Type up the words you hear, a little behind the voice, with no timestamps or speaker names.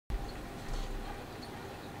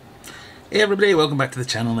Hey everybody, welcome back to the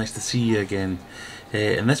channel, nice to see you again.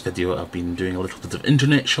 In this video I've been doing a little bit of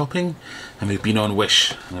internet shopping and we've been on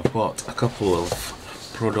Wish and I've bought a couple of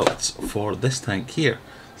products for this tank here.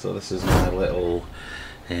 So this is my little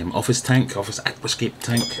office aquascape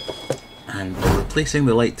tank, and we're replacing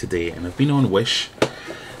the light today, and I've been on Wish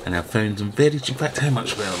and I've found them very cheap. In fact, how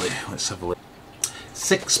much were they? Let's have a look.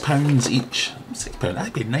 £6 each. £6? I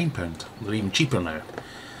paid £9. They're even cheaper now.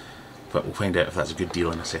 But we'll find out if that's a good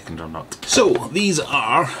deal in a second or not. So, these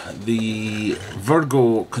are the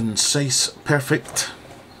Virgo Concise Perfect.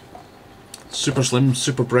 Super slim,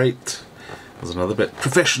 super bright. There's another bit.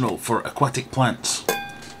 Professional for aquatic plants.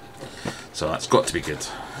 So that's got to be good.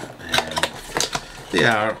 They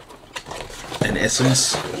are, in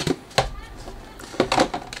essence,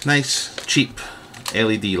 nice, cheap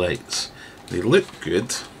LED lights. They look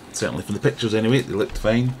good, certainly from the pictures anyway, they looked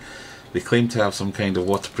fine. They claim to have some kind of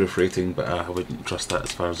waterproof rating, but I wouldn't trust that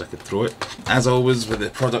as far as I could throw it. As always with the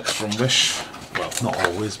products from Wish, well, not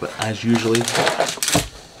always, but as usually,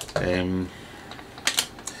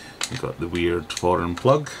 you've got the weird foreign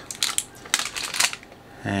plug.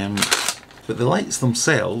 But the lights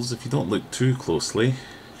themselves, if you don't look too closely,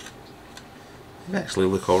 they actually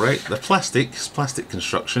look alright. They're plastic, it's plastic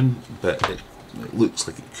construction, but it looks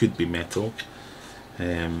like it could be metal.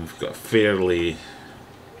 We've got a fairly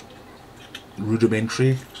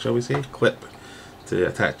rudimentary, shall we say, clip to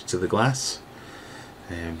attach to the glass.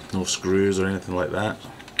 No screws or anything like that.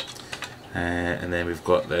 And then we've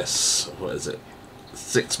got this, what is it,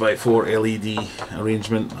 6x4 LED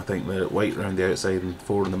arrangement. I think they're white around the outside and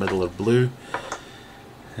 4 in the middle are blue.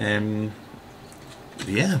 Yeah, I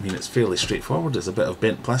mean, it's fairly straightforward. It's a bit of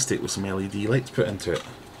bent plastic with some LED lights put into it.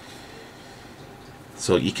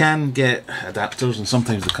 So you can get adapters, and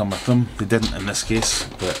sometimes they come with them. They didn't in this case,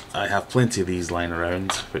 but I have plenty of these lying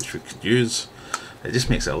around which we could use. It just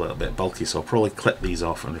makes it a little bit bulky, so I'll probably clip these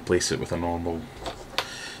off and replace it with a normal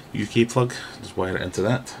UK plug. Just wire it into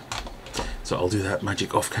that. So I'll do that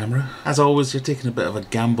magic off camera. As always, you're taking a bit of a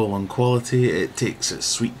gamble on quality. It takes its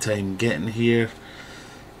sweet time getting here,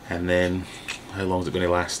 and then how long is it going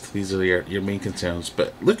to last? These are your main concerns.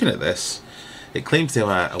 But looking at this, it claims to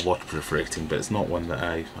have a waterproof rating, but it's not one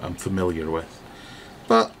that I'm familiar with.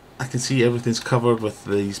 But I can see everything's covered with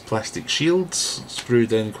these plastic shields,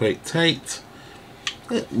 screwed in quite tight.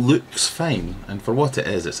 It looks fine, and for what it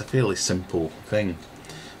is, it's a fairly simple thing.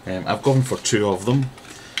 I've gone for 2 of them.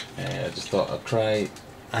 I just thought I'd try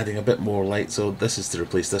adding a bit more light. So this is to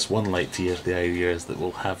replace this one light here. The idea is that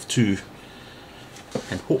we'll have 2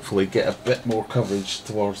 and hopefully get a bit more coverage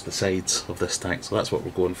towards the sides of this tank. So that's what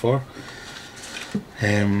we're going for.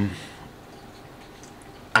 I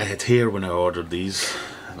had hair when I ordered these,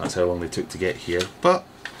 and that's how long they took to get here, but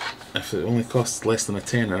if it only costs less than a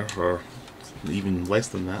tenner, or even less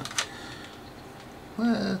than that,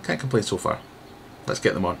 well, can't complain so far. Let's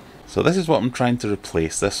get them on. So this is what I'm trying to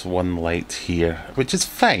replace, this one light here, which is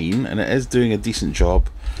fine and it is doing a decent job,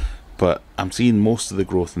 but I'm seeing most of the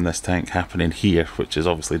growth in this tank happening here, which is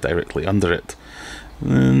obviously directly under it,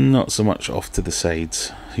 not so much off to the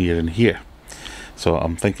sides here and here. So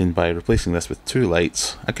I'm thinking by replacing this with 2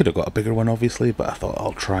 lights, I could have got a bigger one obviously, but I thought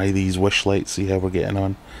I'll try these Wish lights, see how we're getting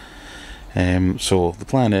on. So the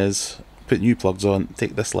plan is, put new plugs on,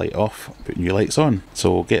 take this light off, put new lights on.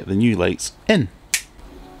 So we'll get the new lights in.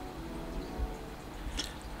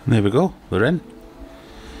 And there we go, they're in.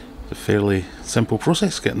 It's a fairly simple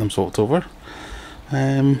process getting them swapped over.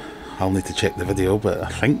 I'll need to check the video, but I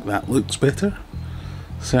think that looks better.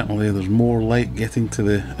 Certainly there's more light getting to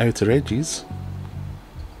the outer edges.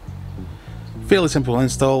 Fairly simple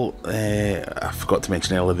install. I forgot to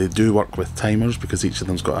mention earlier, they do work with timers because each of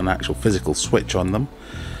them's got an actual physical switch on them.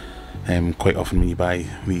 Quite often when you buy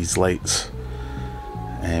these lights,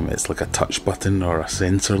 it's like a touch button or a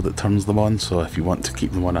sensor that turns them on, so if you want to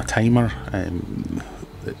keep them on a timer,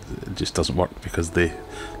 it just doesn't work because their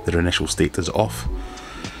initial state is off.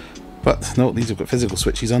 But no, these have got physical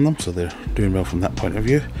switches on them, so they're doing well from that point of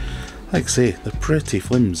view. Like I say, they're pretty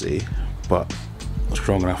flimsy, but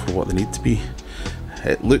strong enough for what they need to be.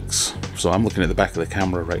 It looks, so I'm looking at the back of the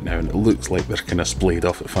camera right now, and it looks like they're kind of splayed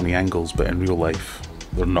off at funny angles, but in real life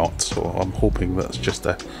they're not, so I'm hoping that's just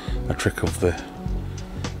a trick of the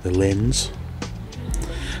lens.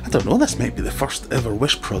 I don't know, this might be the first ever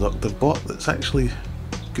Wish product I've bought that's actually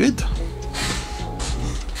good.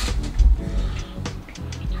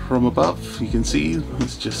 From above you can see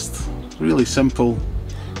it's just really simple,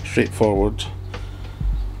 straightforward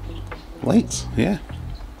lights. Yeah,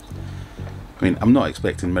 I mean, I'm not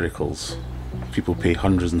expecting miracles. People pay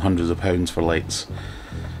hundreds and hundreds of pounds for lights,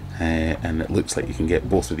 and it looks like you can get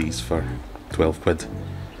both of these for 12 quid.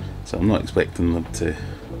 So I'm not expecting them to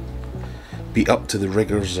be up to the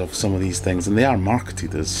rigours of some of these things, and they are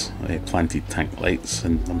marketed as planted tank lights,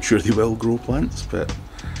 and I'm sure they will grow plants, but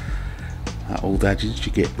that old adage,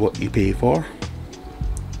 you get what you pay for,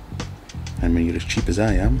 and when you're as cheap as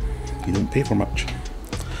I am, you don't pay for much.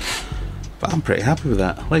 But I'm pretty happy with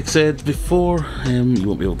that. Like I said before, you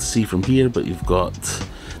won't be able to see from here, but you've got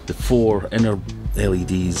the 4 inner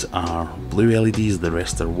LEDs are blue LEDs, the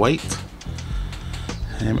rest are white,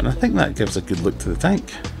 and I think that gives a good look to the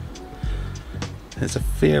tank. It's a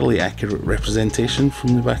fairly accurate representation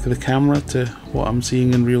from the back of the camera to what I'm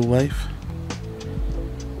seeing in real life.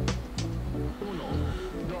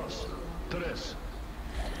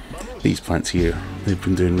 These plants here, they've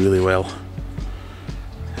been doing really well.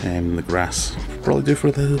 The grass probably do for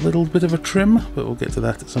a little bit of a trim, but we'll get to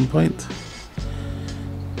that at some point.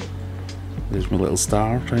 There's my little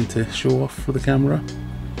star trying to show off for the camera.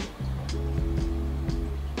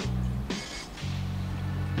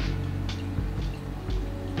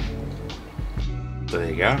 There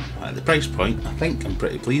you go. At the price point, I think I'm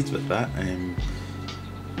pretty pleased with that.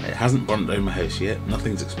 It hasn't burnt down my house yet,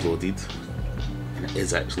 nothing's exploded, and it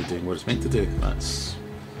is actually doing what it's meant to do.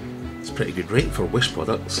 It's a pretty good rate for Wish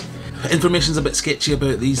products. Information's a bit sketchy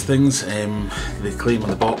about these things. They claim on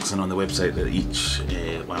the box and on the website that each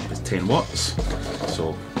lamp is 10 watts.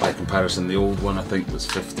 So by comparison, the old one I think was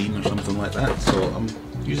 15 or something like that. So I'm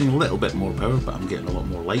using a little bit more power, but I'm getting a lot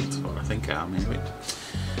more light, or I think I am anyway.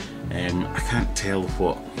 I can't tell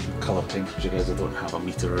what colour temperature is, I don't have a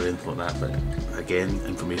meter or anything like that, but again,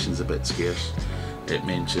 information's a bit scarce. It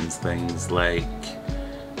mentions things like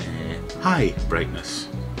high brightness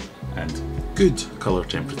and good colour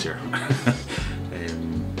temperature.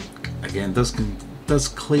 Again, does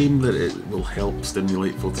claim that it will help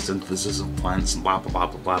stimulate photosynthesis of plants and blah blah blah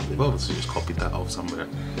blah blah. They've obviously just copied that off somewhere.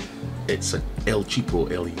 It's a El Cheapo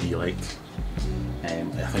LED light.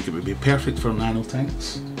 I think it would be perfect for nano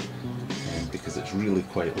tanks, because it's really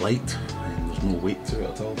quite light and there's no weight to it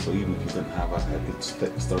at all, so even if you didn't have a good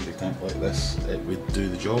thick sturdy tank like this, it would do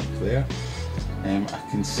the job there. I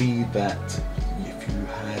can see that if you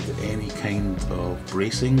had any kind of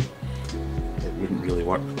bracing, it wouldn't really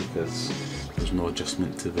work because there's no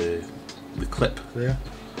adjustment to the clip there.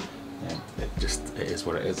 It is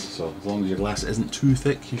what it is, so as long as your glass isn't too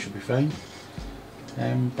thick, you should be fine.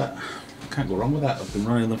 But can't go wrong with that. I've been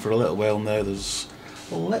running them for a little while now. There's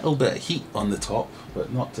a little bit of heat on the top,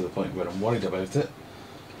 but not to the point where I'm worried about it.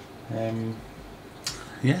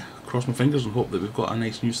 Yeah, cross my fingers and hope that we've got a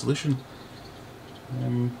nice new solution.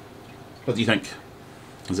 What do you think?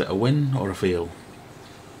 Is it a win or a fail?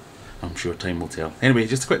 I'm sure time will tell. Anyway,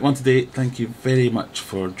 just a quick one today. Thank you very much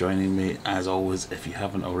for joining me. As always, if you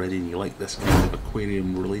haven't already and you like this kind of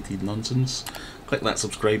aquarium related nonsense, click that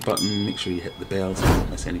subscribe button, make sure you hit the bell so you don't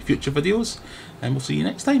miss any future videos, and we'll see you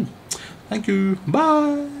next time. Thank you,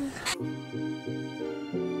 bye!